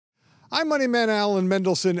I'm Moneyman Alan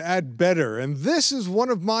Mendelson at Better, and this is one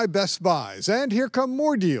of my best buys. And here come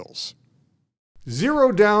more deals.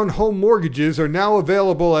 Zero-down home mortgages are now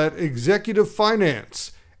available at Executive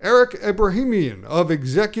Finance. Eric Ebrahimian of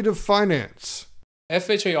Executive Finance.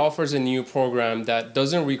 FHA offers a new program that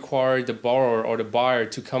doesn't require the borrower or the buyer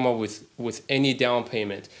to come up with any down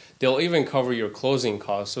payment. They'll even cover your closing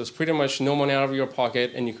costs, so it's pretty much no money out of your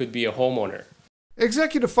pocket and you could be a homeowner.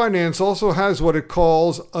 Executive Finance also has what it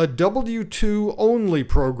calls a W-2 only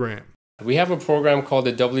program. We have a program called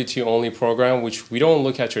the W-2 only program, which we don't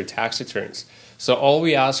look at your tax returns. So all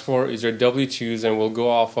we ask for is your W-2s, and we'll go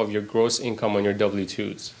off of your gross income on your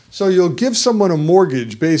W-2s. So you'll give someone a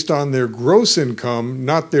mortgage based on their gross income,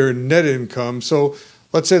 not their net income. So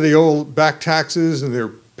let's say they owe back taxes and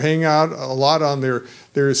they're paying out a lot on their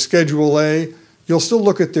Schedule A. You'll still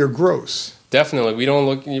look at their gross. Definitely, we don't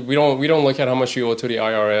look at how much you owe to the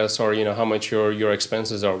IRS or how much your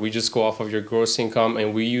expenses are. We just go off of your gross income,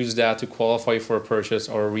 and we use that to qualify for a purchase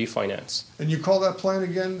or a refinance. And you call that plan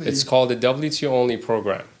again? It's called the W-2 only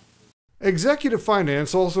program. Executive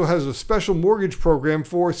Finance also has a special mortgage program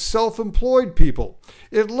for self-employed people.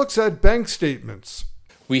 It looks at bank statements.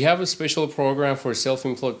 We have a special program for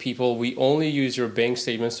self-employed people. We only use your bank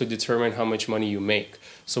statements to determine how much money you make.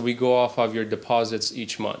 So we go off of your deposits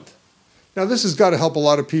each month. Now, this has got to help a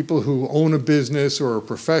lot of people who own a business or are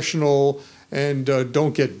professional and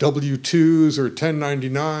don't get W-2s or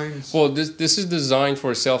 1099s. Well, this is designed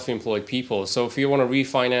for self-employed people. So if you want to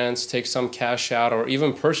refinance, take some cash out, or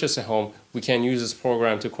even purchase a home, we can use this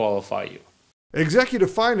program to qualify you. Executive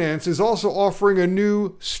Finance is also offering a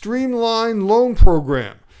new streamlined loan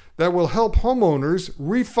program that will help homeowners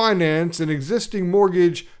refinance an existing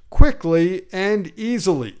mortgage quickly and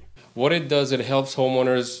easily. What it does, it helps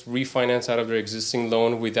homeowners refinance out of their existing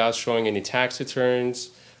loan without showing any tax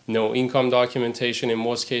returns, no income documentation. In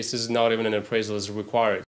most cases, not even an appraisal is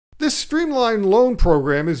required. This streamlined loan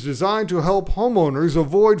program is designed to help homeowners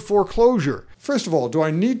avoid foreclosure. First of all, do I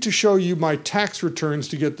need to show you my tax returns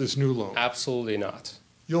to get this new loan? Absolutely not.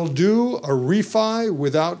 You'll do a refi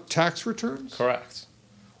without tax returns? Correct.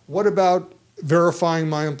 What about verifying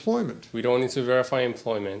my employment? We don't need to verify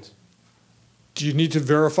employment. Do you need to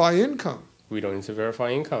verify income? We don't need to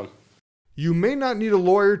verify income. You may not need a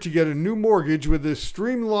lawyer to get a new mortgage with this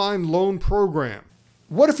streamlined loan program.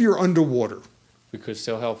 What if you're underwater? We could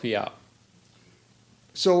still help you out.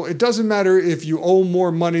 So it doesn't matter if you owe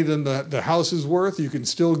more money than the house is worth, you can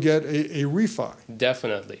still get a refi.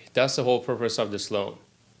 Definitely. That's the whole purpose of this loan.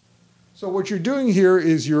 So what you're doing here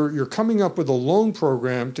is you're coming up with a loan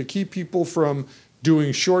program to keep people from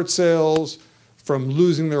doing short sales, from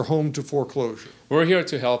losing their home to foreclosure. We're here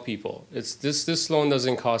to help people. This loan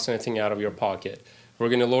doesn't cost anything out of your pocket. We're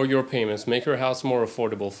going to lower your payments, make your house more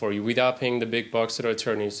affordable for you without paying the big bucks to the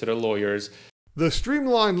attorneys, to the lawyers. The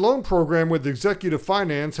streamlined loan program with Executive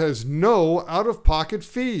Finance has no out-of-pocket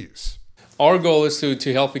fees. Our goal is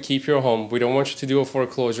to help you keep your home. We don't want you to do a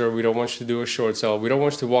foreclosure. We don't want you to do a short sale. We don't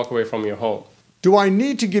want you to walk away from your home. Do I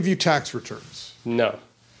need to give you tax returns? No.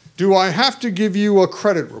 Do I have to give you a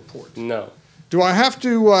credit report? No. Do I have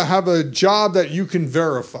to have a job that you can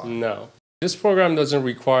verify? No. This program doesn't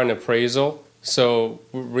require an appraisal, so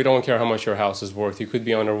we don't care how much your house is worth. You could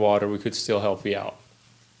be underwater. We could still help you out.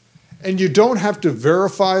 And you don't have to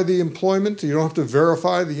verify the employment? You don't have to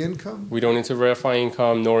verify the income? We don't need to verify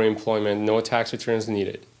income nor employment. No tax returns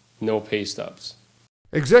needed. No pay stubs.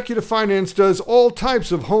 Executive Finance does all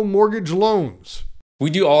types of home mortgage loans. We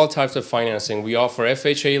do all types of financing. We offer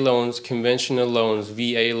FHA loans, conventional loans,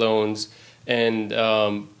 VA loans, and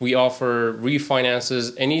we offer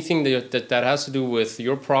refinances. Anything that has to do with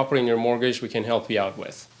your property and your mortgage, we can help you out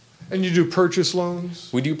with. And you do purchase loans?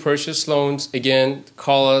 We do purchase loans. Again,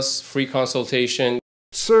 call us, free consultation.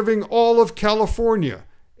 Serving all of California,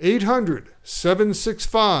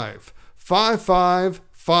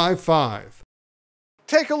 800-765-5555.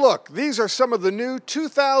 Take a look. These are some of the new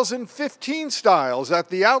 2015 styles at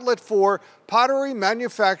the outlet for pottery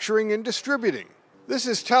manufacturing and distributing. This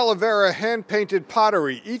is Talavera hand-painted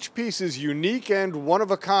pottery. Each piece is unique and one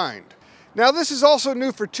of a kind. Now this is also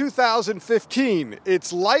new for 2015.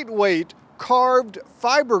 It's lightweight carved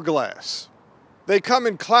fiberglass. They come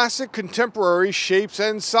in classic contemporary shapes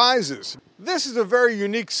and sizes. This is a very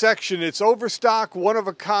unique section. It's overstock, one of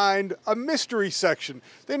a kind, a mystery section.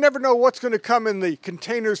 They never know what's going to come in the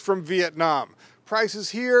containers from Vietnam.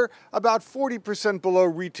 Prices here about 40% below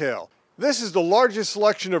retail. This is the largest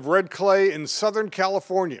selection of red clay in Southern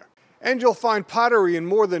California. And you'll find pottery in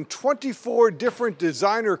more than 24 different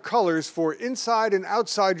designer colors for inside and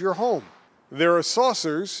outside your home. There are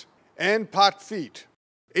saucers and pot feet.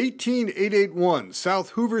 18881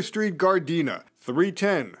 South Hoover Street, Gardena,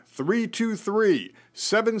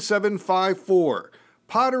 310-323-7754,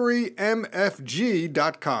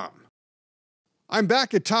 potterymfg.com. I'm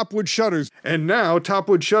back at Topwood Shutters, and now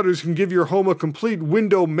Topwood Shutters can give your home a complete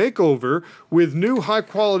window makeover with new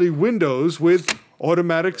high-quality windows with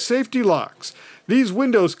automatic safety locks. These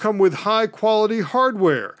windows come with high-quality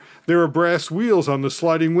hardware. There are brass wheels on the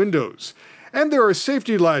sliding windows. And there are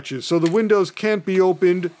safety latches so the windows can't be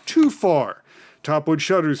opened too far. Topwood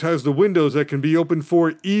Shutters has the windows that can be opened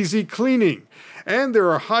for easy cleaning. And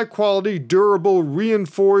there are high-quality, durable,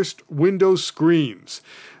 reinforced window screens.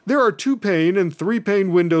 There are 2-pane and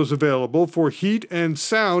 3-pane windows available for heat and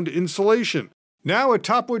sound insulation. Now at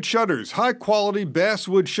Topwood Shutters, high-quality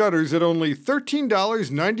basswood shutters at only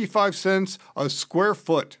 $13.95 a square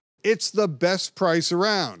foot. It's the best price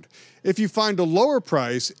around. If you find a lower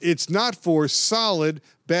price, it's not for solid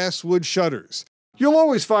basswood shutters. You'll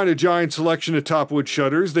always find a giant selection of Topwood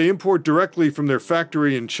Shutters. They import directly from their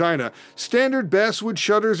factory in China. Standard basswood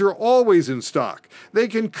shutters are always in stock. They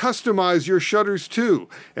can customize your shutters too.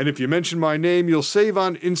 And if you mention my name, you'll save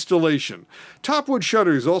on installation. Topwood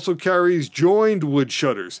Shutters also carries joined wood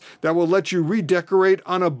shutters that will let you redecorate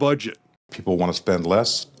on a budget. People want to spend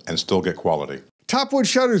less and still get quality. Topwood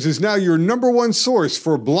Shutters is now your #1 source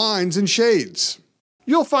for blinds and shades.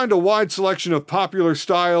 You'll find a wide selection of popular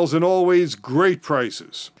styles and always great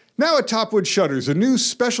prices. Now at Topwood Shutters, a new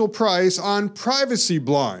special price on privacy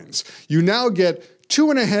blinds. You now get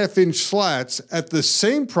 2.5-inch slats at the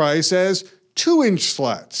same price as 2-inch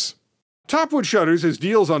slats. Topwood Shutters has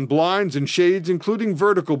deals on blinds and shades, including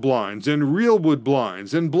vertical blinds and real wood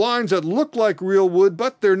blinds and blinds that look like real wood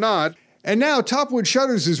but they're not. And now Topwood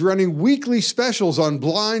Shutters is running weekly specials on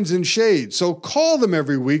blinds and shades, so call them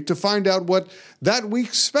every week to find out what that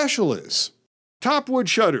week's special is. Topwood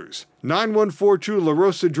Shutters, 9142 La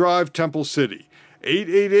Rosa Drive, Temple City,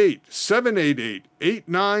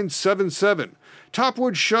 888-788-8977,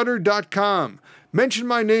 topwoodshutter.com. Mention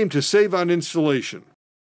my name to save on installation.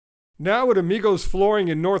 Now at Amigos Flooring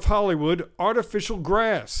in North Hollywood, artificial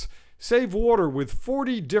grass. Save water with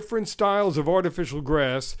 40 different styles of artificial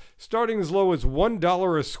grass, starting as low as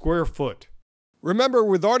 $1 a square foot. Remember,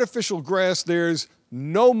 with artificial grass, there's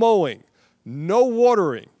no mowing, no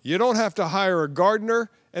watering. You don't have to hire a gardener,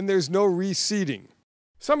 and there's no reseeding.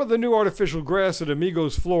 Some of the new artificial grass at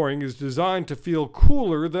Amigos Flooring is designed to feel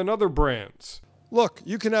cooler than other brands. Look,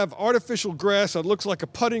 you can have artificial grass that looks like a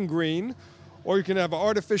putting green, or you can have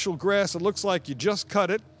artificial grass that looks like you just cut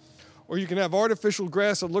it, or you can have artificial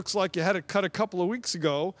grass that looks like you had it cut a couple of weeks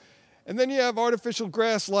ago, and then you have artificial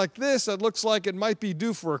grass like this that looks like it might be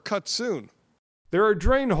due for a cut soon. There are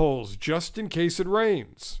drain holes just in case it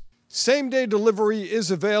rains. Same-day delivery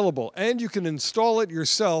is available, and you can install it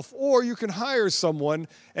yourself, or you can hire someone,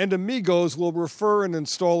 and Amigos will refer an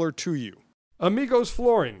installer to you. Amigos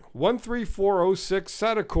Flooring, 13406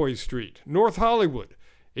 Satakoy Street, North Hollywood,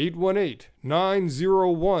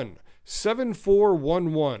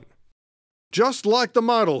 818-901-7411. Just like the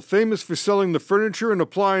model, famous for selling the furniture and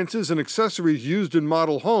appliances and accessories used in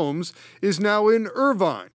model homes, is now in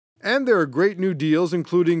Irvine. And there are great new deals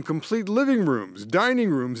including complete living rooms, dining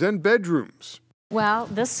rooms, and bedrooms. Well,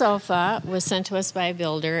 this sofa was sent to us by a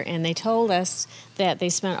builder, and they told us that they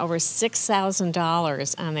spent over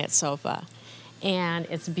 $6,000 on that sofa. And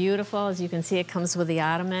it's beautiful. As you can see, it comes with the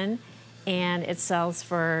ottoman, and it sells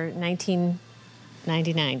for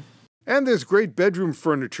 $19.99. And there's great bedroom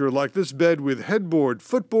furniture like this bed with headboard,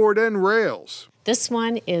 footboard, and rails. This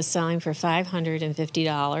one is selling for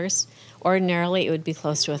 $550. Ordinarily, it would be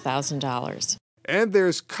close to $1,000. And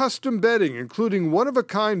there's custom bedding, including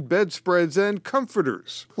one-of-a-kind bedspreads and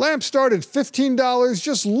comforters. Lamps start at $15.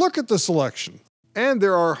 Just look at the selection. And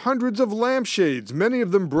there are hundreds of lampshades, many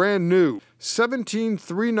of them brand new.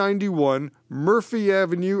 17391 Murphy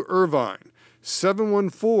Avenue, Irvine.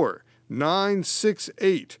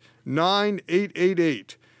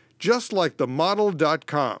 714-968-9888. Just like the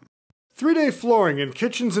model.com. 3-Day Flooring in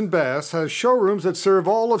Kitchens and Baths has showrooms that serve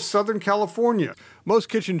all of Southern California. Most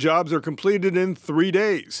kitchen jobs are completed in 3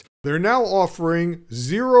 days. They're now offering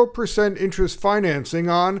 0% interest financing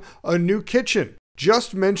on a new kitchen.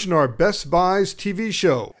 Just mention our Best Buys TV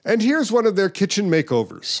show. And here's one of their kitchen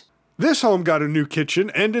makeovers. This home got a new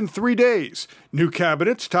kitchen and in 3 days. New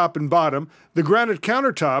cabinets, top and bottom, the granite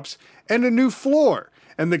countertops, and a new floor.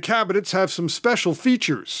 And the cabinets have some special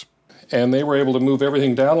features. And they were able to move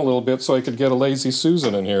everything down a little bit so I could get a Lazy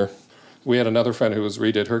Susan in here. We had another friend who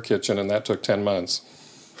redid her kitchen, and that took 10 months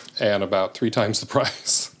and about 3 times the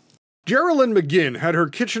price. Geraldine McGinn had her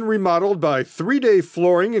kitchen remodeled by 3-Day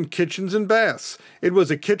Flooring and Kitchens and Baths. It was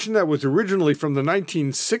a kitchen that was originally from the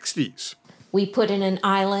 1960s. We put in an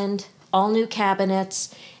island, all new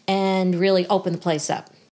cabinets, and really opened the place up.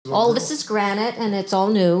 All this is granite, and it's all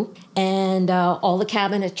new, and all the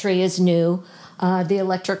cabinetry is new. The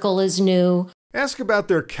electrical is new. Ask about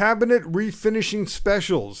their cabinet refinishing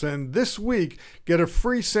specials, and this week, get a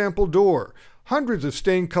free sample door. Hundreds of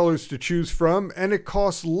stain colors to choose from, and it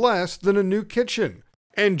costs less than a new kitchen.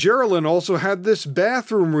 And Geraldine also had this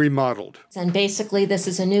bathroom remodeled. And basically, this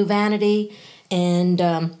is a new vanity,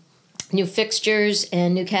 and new fixtures,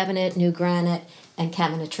 and new cabinet, new granite, and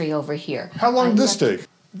cabinetry over here. How long did this take?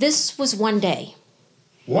 This was 1 day.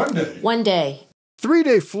 1 day? 1 day.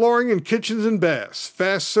 3-Day Flooring and Kitchens and Baths.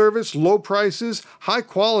 Fast service, low prices, high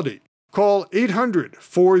quality. Call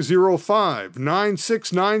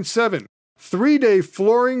 800-405-9697.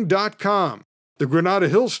 3dayflooring.com. The Granada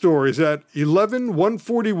Hill store is at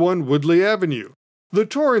 11141 Woodley Avenue. The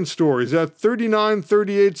Torrance store is at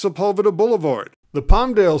 3938 Sepulveda Boulevard. The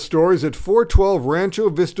Palmdale store is at 412 Rancho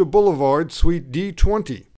Vista Boulevard, Suite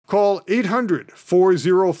D20. Call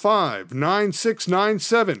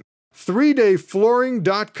 800-405-9697.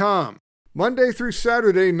 3dayflooring.com. Monday through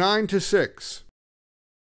Saturday, 9 to 6.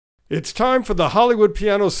 It's time for the Hollywood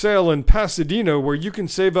Piano Sale in Pasadena, where you can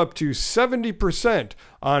save up to 70%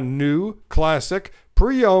 on new, classic,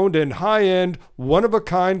 pre-owned, and high-end,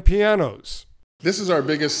 one-of-a-kind pianos. This is our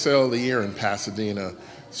biggest sale of the year in Pasadena.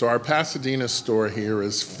 So our Pasadena store here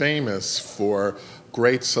is famous for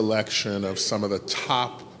great selection of some of the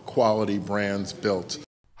top quality brands built.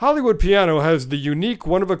 Hollywood Piano has the unique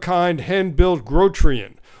one-of-a-kind hand-built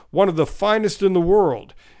Grotrian, one of the finest in the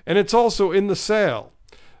world, and it's also in the sale.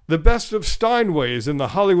 The best of Steinway is in the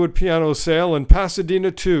Hollywood Piano Sale in Pasadena,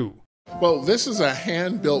 too. Well, this is a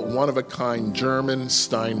hand-built, one-of-a-kind German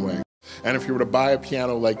Steinway. And if you were to buy a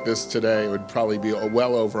piano like this today, it would probably be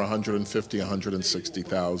well over $150,000,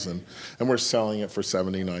 $160,000. And we're selling it for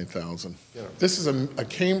 $79,000. This is a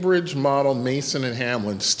Cambridge model Mason and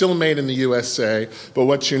Hamlin, still made in the USA. But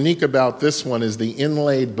what's unique about this one is the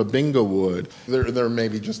inlaid Babinga wood. There may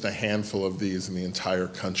be just a handful of these in the entire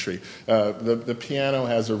country. The piano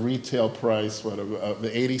has a retail price of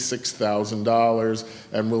 $86,000,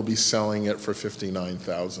 and we'll be selling it for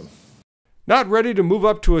 $59,000. Not ready to move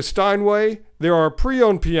up to a Steinway? There are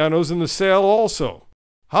pre-owned pianos in the sale also.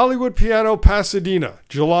 Hollywood Piano Pasadena,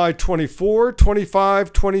 July 24,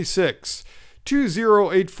 25, 26,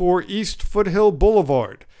 2084 East Foothill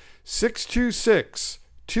Boulevard,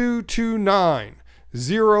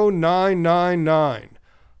 626-229-0999,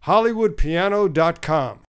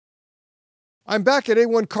 hollywoodpiano.com. I'm back at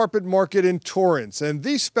A1 Carpet Market in Torrance, and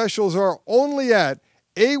these specials are only at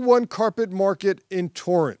A1 Carpet Market in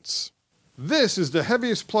Torrance. This is the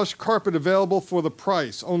heaviest plush carpet available for the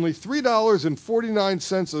price, only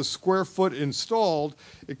 $3.49 a square foot installed.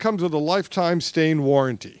 It comes with a lifetime stain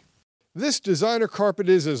warranty. This designer carpet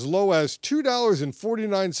is as low as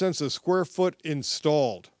 $2.49 a square foot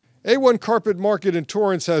installed. A1 Carpet Market in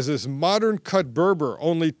Torrance has this modern cut Berber,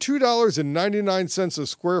 only $2.99 a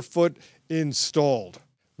square foot installed.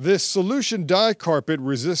 This solution dye carpet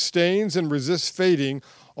resists stains and resists fading,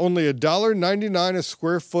 only $1.99 a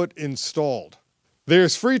square foot installed.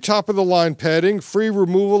 There's free top-of-the-line padding, free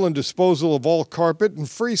removal and disposal of all carpet, and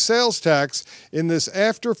free sales tax in this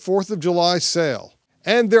after 4th of July sale.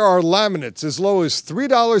 And there are laminates as low as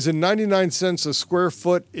 $3.99 a square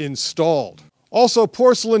foot installed. Also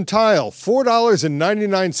porcelain tile,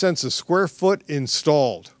 $4.99 a square foot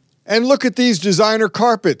installed. And look at these designer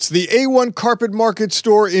carpets. The A1 Carpet Market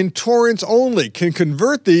store in Torrance only can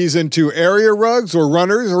convert these into area rugs or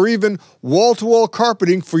runners or even wall-to-wall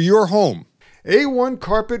carpeting for your home. A1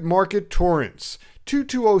 Carpet Market Torrance,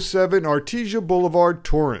 2207 Artesia Boulevard,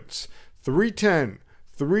 Torrance,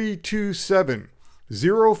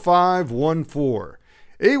 310-327-0514.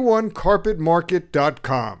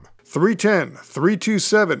 A1carpetmarket.com,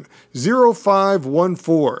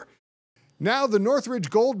 310-327-0514. Now the Northridge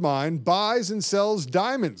Gold Mine buys and sells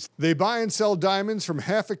diamonds. They buy and sell diamonds from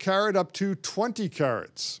half a carat up to 20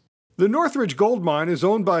 carats. The Northridge Gold Mine is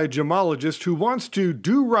owned by a gemologist who wants to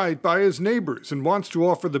do right by his neighbors and wants to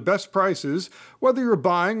offer the best prices, whether you're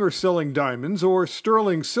buying or selling diamonds or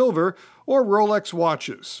sterling silver or Rolex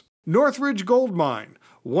watches. Northridge Gold Mine,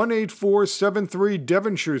 18473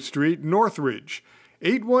 Devonshire Street, Northridge.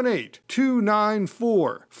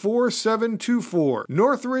 818-294-4724,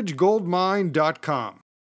 northridgegoldmine.com.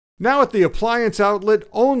 Now at the appliance outlet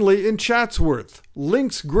only in Chatsworth,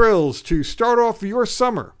 Lynx Grills to start off your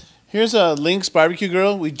summer. Here's a Lynx barbecue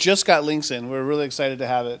grill. We just got Lynx in. We're really excited to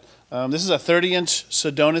have it. This is a 30-inch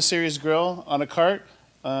Sedona Series grill on a cart,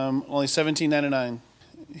 only $17.99.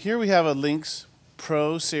 Here we have a Lynx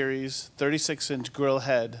Pro Series 36-inch grill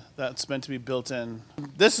head that's meant to be built in.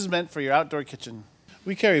 This is meant for your outdoor kitchen.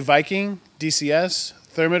 We carry Viking, DCS,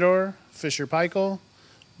 Thermador, Fisher-Paykel,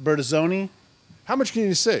 Bertazzoni. How much can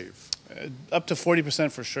you save? Up to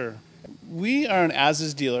 40% for sure. We are an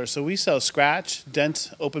as-is dealer, so we sell scratch,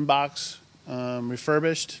 dent, open box,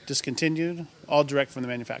 refurbished, discontinued, all direct from the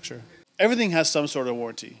manufacturer. Everything has some sort of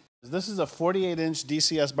warranty. This is a 48-inch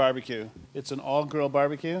DCS barbecue. It's an all-grill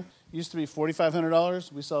barbecue. Used to be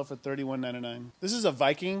 $4,500. We sell it for $31.99. This is a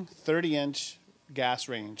Viking 30-inch gas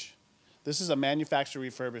range. This is a manufacturer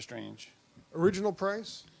refurbished range. Original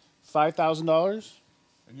price? $5,000.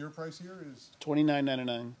 And your price here is?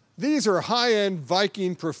 $29.99. These are high-end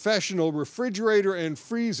Viking professional refrigerator and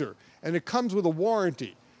freezer, and it comes with a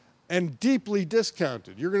warranty and deeply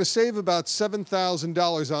discounted. You're going to save about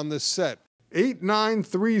 $7,000 on this set.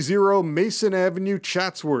 8930 Mason Avenue,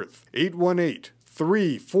 Chatsworth.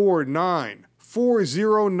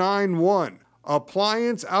 818-349-4091.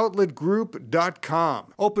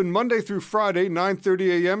 ApplianceOutletGroup.com. Open Monday through Friday,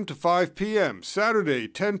 9:30 a.m. to 5 p.m. Saturday,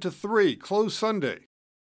 10 to 3. Closed Sunday.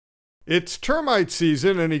 It's termite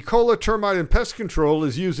season, and Ecola Termite and Pest Control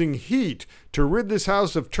is using heat to rid this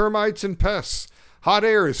house of termites and pests. Hot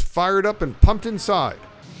air is fired up and pumped inside.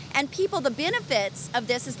 And people, the benefits of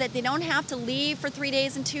this is that they don't have to leave for 3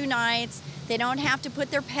 days and 2 nights. They don't have to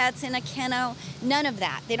put their pets in a kennel. None of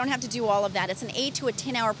that. They don't have to do all of that. It's an 8 to a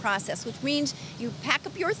 10-hour process, which means you pack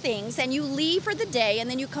up your things and you leave for the day, and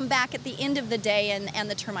then you come back at the end of the day and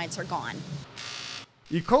the termites are gone.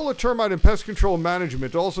 Ecola Termite and Pest Control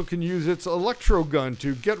Management also can use its electro gun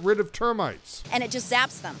to get rid of termites. And it just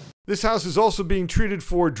zaps them. This house is also being treated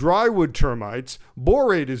for drywood termites.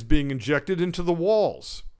 Borate is being injected into the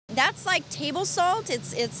walls. That's like table salt.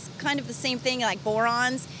 It's kind of the same thing like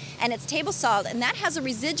borons, and it's table salt, and that has a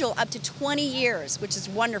residual up to 20 years, which is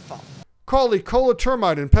wonderful. Call Ecola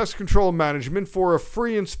Termite and Pest Control Management for a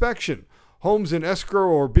free inspection. Homes in escrow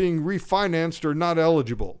or being refinanced are not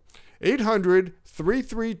eligible.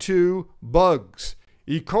 800-332-BUGS.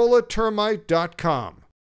 EcolaTermite.com.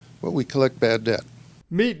 Well, we collect bad debt.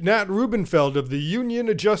 Meet Nat Rubenfeld of the Union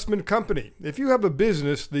Adjustment Company. If you have a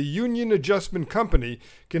business, the Union Adjustment Company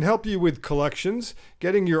can help you with collections,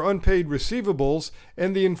 getting your unpaid receivables,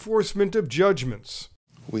 and the enforcement of judgments.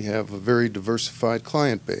 We have a very diversified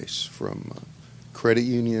client base, from credit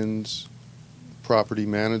unions, property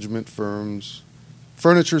management firms,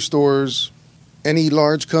 furniture stores, any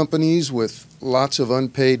large companies with lots of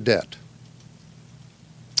unpaid debt.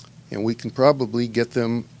 And we can probably get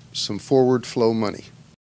them some forward flow money.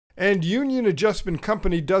 And Union Adjustment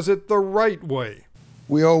Company does it the right way.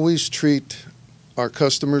 We always treat our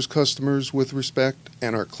customers with respect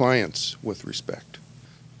and our clients with respect.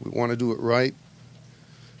 We want to do it right,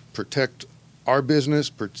 protect our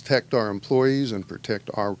business, protect our employees, and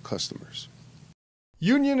protect our customers.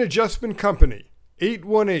 Union Adjustment Company,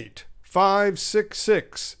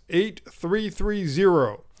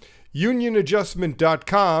 818-566-8330.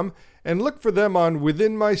 UnionAdjustment.com, and look for them on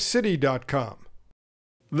WithinMyCity.com.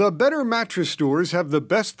 The Better Mattress stores have the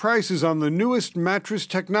best prices on the newest mattress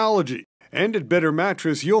technology. And at Better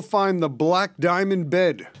Mattress, you'll find the Black Diamond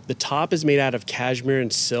bed. The top is made out of cashmere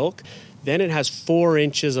and silk. Then it has 4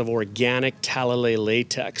 inches of organic Talalay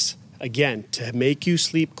latex. Again, to make you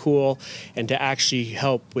sleep cool and to actually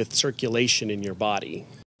help with circulation in your body.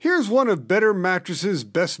 Here's one of Better Mattress's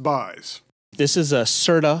best buys. This is a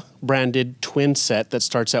Serta branded twin set that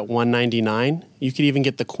starts at $199. You could even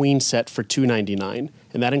get the queen set for $299,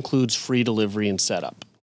 and that includes free delivery and setup.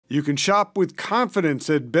 You can shop with confidence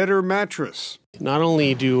at Better Mattress. Not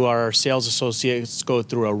only do our sales associates go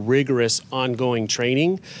through a rigorous ongoing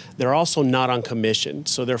training, they're also not on commission.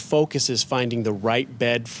 So their focus is finding the right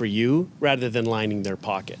bed for you rather than lining their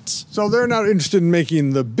pockets. So they're not interested in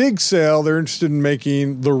making the big sale, they're interested in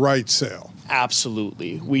making the right sale.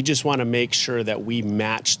 Absolutely. We just want to make sure that we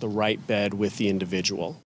match the right bed with the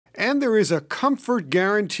individual. And there is a comfort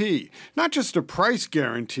guarantee. Not just a price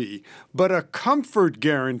guarantee, but a comfort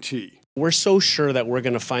guarantee. We're so sure that we're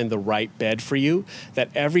going to find the right bed for you that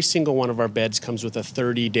every single one of our beds comes with a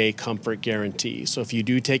 30-day comfort guarantee. So if you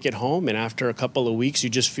do take it home and after a couple of weeks you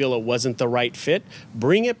just feel it wasn't the right fit,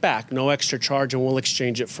 bring it back, no extra charge, and we'll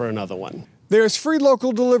exchange it for another one. There's free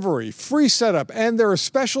local delivery, free setup, and there are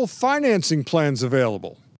special financing plans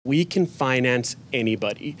available. We can finance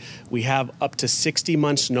anybody. We have up to 60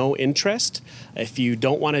 months no interest. If you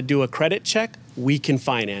don't want to do a credit check, we can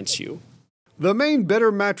finance you. The main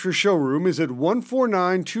Better Mattress showroom is at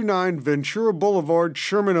 14929 Ventura Boulevard,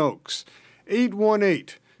 Sherman Oaks.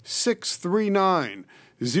 818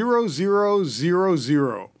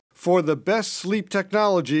 818-639-0000 for the best sleep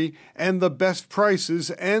technology and the best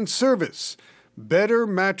prices and service.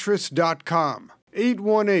 BetterMattress.com.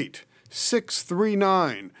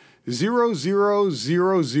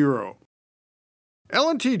 818-639-0000.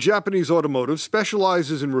 L&T Japanese Automotive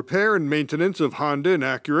specializes in repair and maintenance of Honda and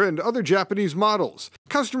Acura and other Japanese models.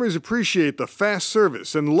 Customers appreciate the fast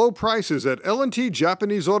service and low prices at L&T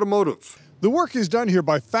Japanese Automotive. The work is done here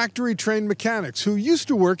by factory-trained mechanics who used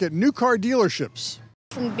to work at new car dealerships.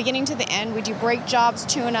 From the beginning to the end, we do brake jobs,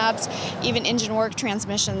 tune-ups, even engine work,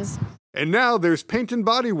 transmissions. And now there's paint and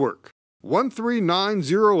body work.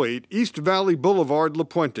 13908 East Valley Boulevard, La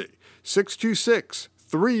Puente,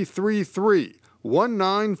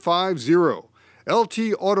 626-333-1950,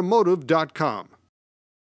 ltautomotive.com.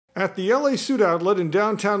 At the LA Suit Outlet in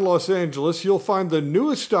downtown Los Angeles, you'll find the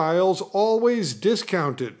newest styles always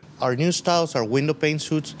discounted. Our new styles are window pane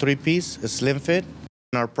suits, 3-piece, a slim fit.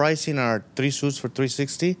 Our pricing are 3 suits for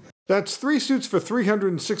 $360. That's 3 suits for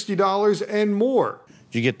 $360 and more.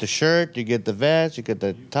 You get the shirt, you get the vest, you get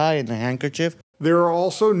the tie and the handkerchief. There are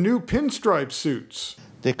also new pinstripe suits.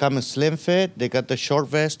 They come in slim fit. They got the short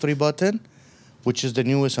vest, 3-button, which is the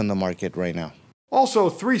newest on the market right now. Also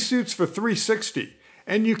 3 suits for $360.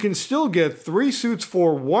 And you can still get 3 suits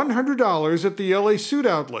for $100 at the LA Suit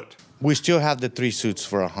Outlet. We still have the 3 suits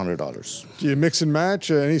for $100. Do you mix and match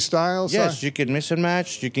any styles? Yes, you can mix and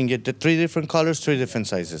match. You can get the 3 different colors, 3 different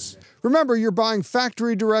sizes. Remember, you're buying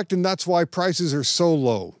factory direct, and that's why prices are so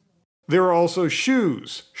low. There are also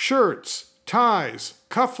shoes, shirts, ties,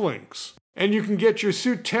 cufflinks, and you can get your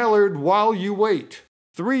suit tailored while you wait.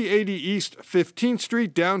 380 East 15th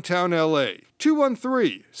Street, downtown LA.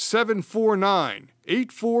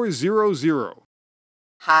 213-749-8400.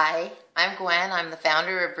 Hi, I'm Gwen. I'm the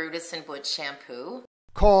founder of Brutus & Butch Shampoo.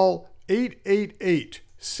 Call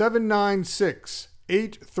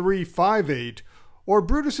 888-796-8358 or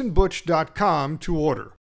brutusandbutch.com to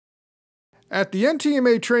order. At the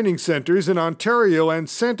NTMA training centers in Ontario and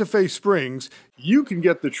Santa Fe Springs, you can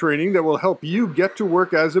get the training that will help you get to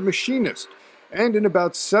work as a machinist. And in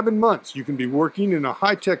about 7 months, you can be working in a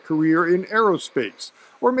high-tech career in aerospace,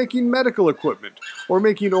 or making medical equipment, or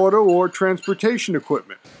making auto or transportation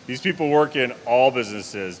equipment. These people work in all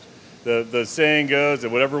businesses. The saying goes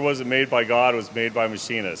that whatever wasn't made by God was made by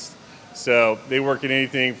machinists. So they work in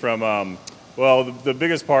anything from, the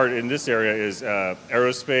biggest part in this area is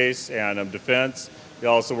aerospace and defense. They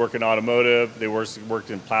also work in automotive. They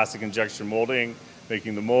worked in plastic injection molding,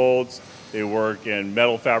 making the molds. They work in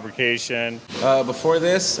metal fabrication. Before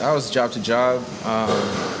this, I was job to job.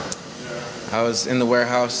 I was in the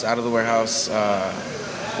warehouse, out of the warehouse,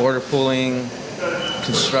 order pulling,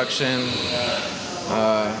 construction.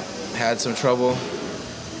 Had some trouble,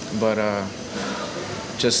 but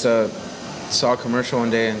just saw a commercial one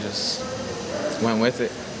day and just went with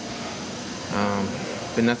it.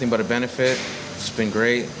 Been nothing but a benefit. It's been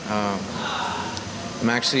great. I'm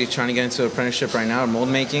actually trying to get into an apprenticeship right now in mold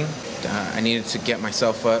making. I needed to get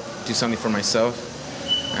myself up, do something for myself,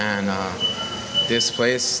 and this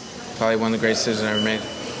place, probably one of the greatest decisions I ever made.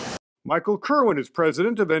 Michael Kerwin is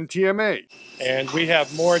president of NTMA. And we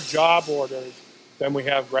have more job orders than we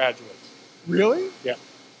have graduates. Really? Yeah.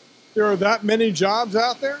 There are that many jobs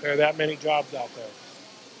out there? There are that many jobs out there.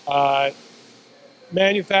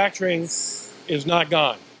 Manufacturing is not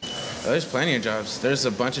gone. There's plenty of jobs. There's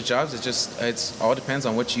a bunch of jobs. It all depends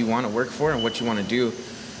on what you want to work for and what you want to do.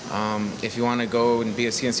 If you want to go and be a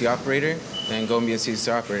CNC operator, then go and be a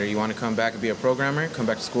CNC operator. You want to come back and be a programmer, come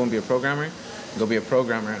back to school and be a programmer, go be a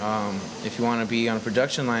programmer. If you want to be on a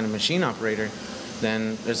production line, a machine operator,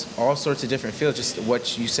 then there's all sorts of different fields. Just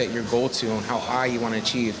what you set your goal to and how high you want to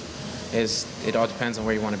achieve it all depends on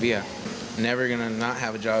where you want to be at. Never gonna not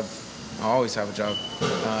have a job. I always have a job,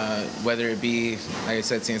 whether it be, like I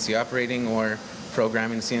said, CNC operating or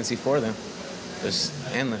programming the CNC for them. There's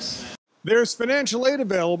endless. There's financial aid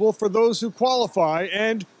available for those who qualify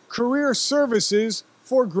and career services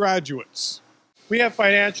for graduates. We have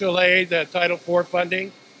financial aid, Title IV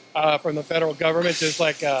funding from the federal government, just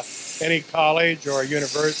like any college or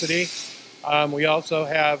university. We also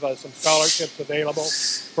have some scholarships available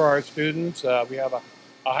for our students. We have a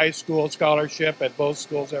high school scholarship at both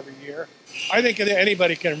schools every year. I think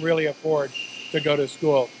anybody can really afford to go to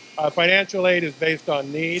school. Financial aid is based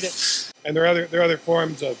on need, and there are other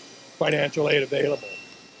forms of financial aid available.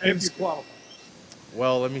 If you qualify.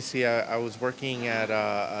 Well, let me see. I was working at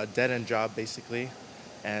a dead-end job, basically,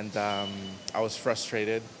 and I was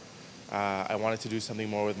frustrated. I wanted to do something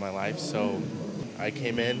more with my life, so I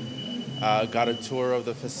came in. got a tour of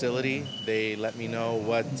the facility. They let me know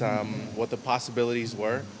what the possibilities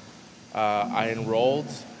were. I enrolled,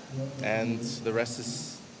 and the rest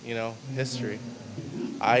is, history.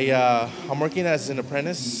 I'm working as an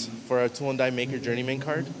apprentice for a tool and die maker journeyman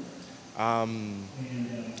card.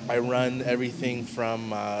 I run everything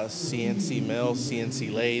from CNC mills,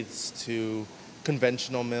 CNC lathes, to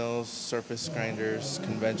conventional mills, surface grinders,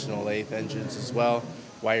 conventional lathe engines as well,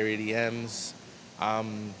 wire ADMs.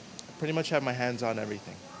 Pretty much have my hands on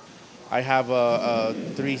everything. I have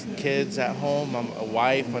 3 kids at home, I'm a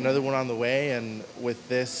wife, another one on the way, and with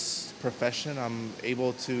this profession, I'm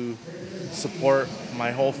able to support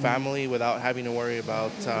my whole family without having to worry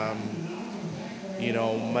about,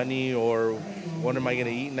 money, or what am I going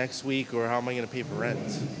to eat next week, or how am I going to pay for rent.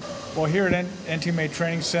 Well, here at NTMA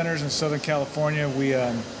Training Centers in Southern California, we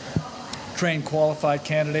train qualified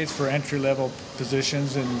candidates for entry-level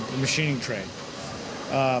positions in the machining trade.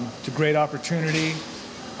 It's a great opportunity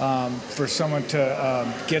for someone to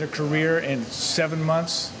get a career in 7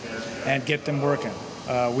 months and get them working.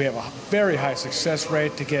 We have a very high success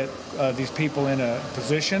rate to get these people in a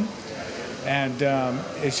position, and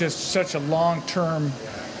it's just such a long-term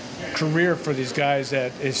career for these guys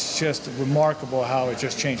that it's just remarkable how it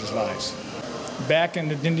just changes lives. Back in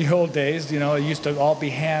the old days, it used to all be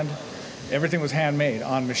everything was handmade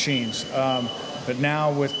on machines. But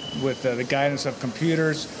now with the guidance of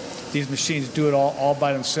computers, these machines do it all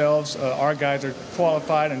by themselves. Our guys are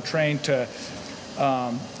qualified and trained to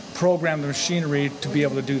program the machinery to be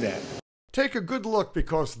able to do that. Take a good look,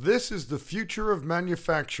 because this is the future of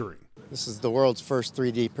manufacturing. This is the world's first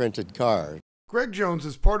 3D printed car. Greg Jones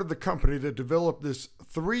is part of the company that developed this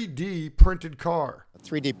 3D printed car.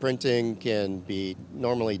 3D printing can be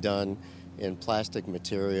normally done in plastic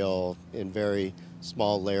material in very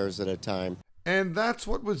small layers at a time. And that's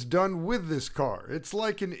what was done with this car. It's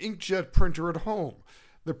like an inkjet printer at home.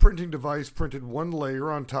 The printing device printed one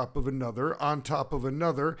layer on top of another, on top of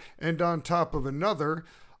another, and on top of another,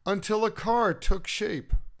 until a car took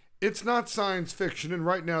shape. It's not science fiction, and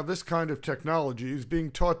right now this kind of technology is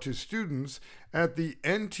being taught to students at the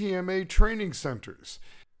NTMA training centers.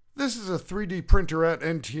 This is a 3D printer at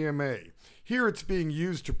NTMA. Here it's being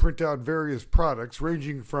used to print out various products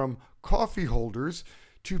ranging from coffee holders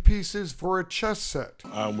to pieces for a chess set.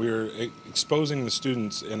 We're exposing the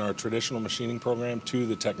students in our traditional machining program to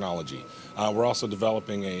the technology. We're also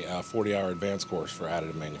developing a 40-hour advanced course for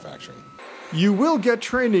additive manufacturing. You will get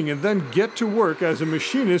training and then get to work as a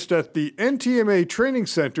machinist at the NTMA training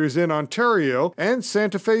centers in Ontario and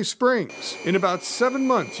Santa Fe Springs. In about 7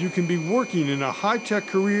 months, you can be working in a high-tech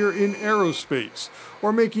career in aerospace,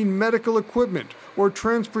 or making medical equipment or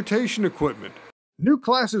transportation equipment. New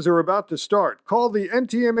classes are about to start. Call the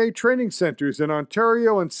NTMA training centers in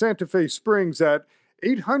Ontario and Santa Fe Springs at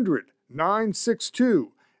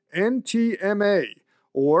 800-962-NTMA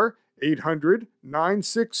or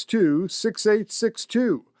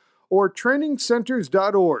 800-962-6862 or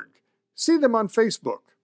trainingcenters.org. See them on Facebook.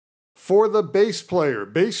 For the bass player,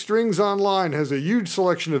 Bass Strings Online has a huge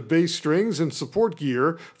selection of bass strings and support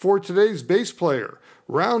gear for today's bass player.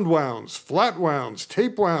 Round wounds, flat wounds,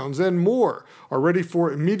 tape wounds, and more are ready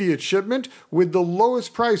for immediate shipment with the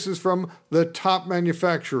lowest prices from the top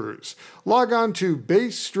manufacturers. Log on to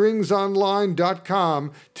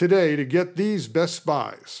bassstringsonline.com today to get these best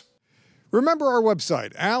buys. Remember our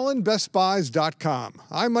website, AlanBestBuys.com.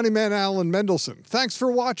 I'm Moneyman Alan Mendelson. Thanks for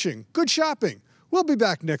watching. Good shopping. We'll be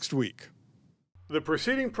back next week. The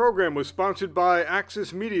preceding program was sponsored by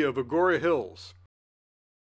Axis Media of Agora Hills.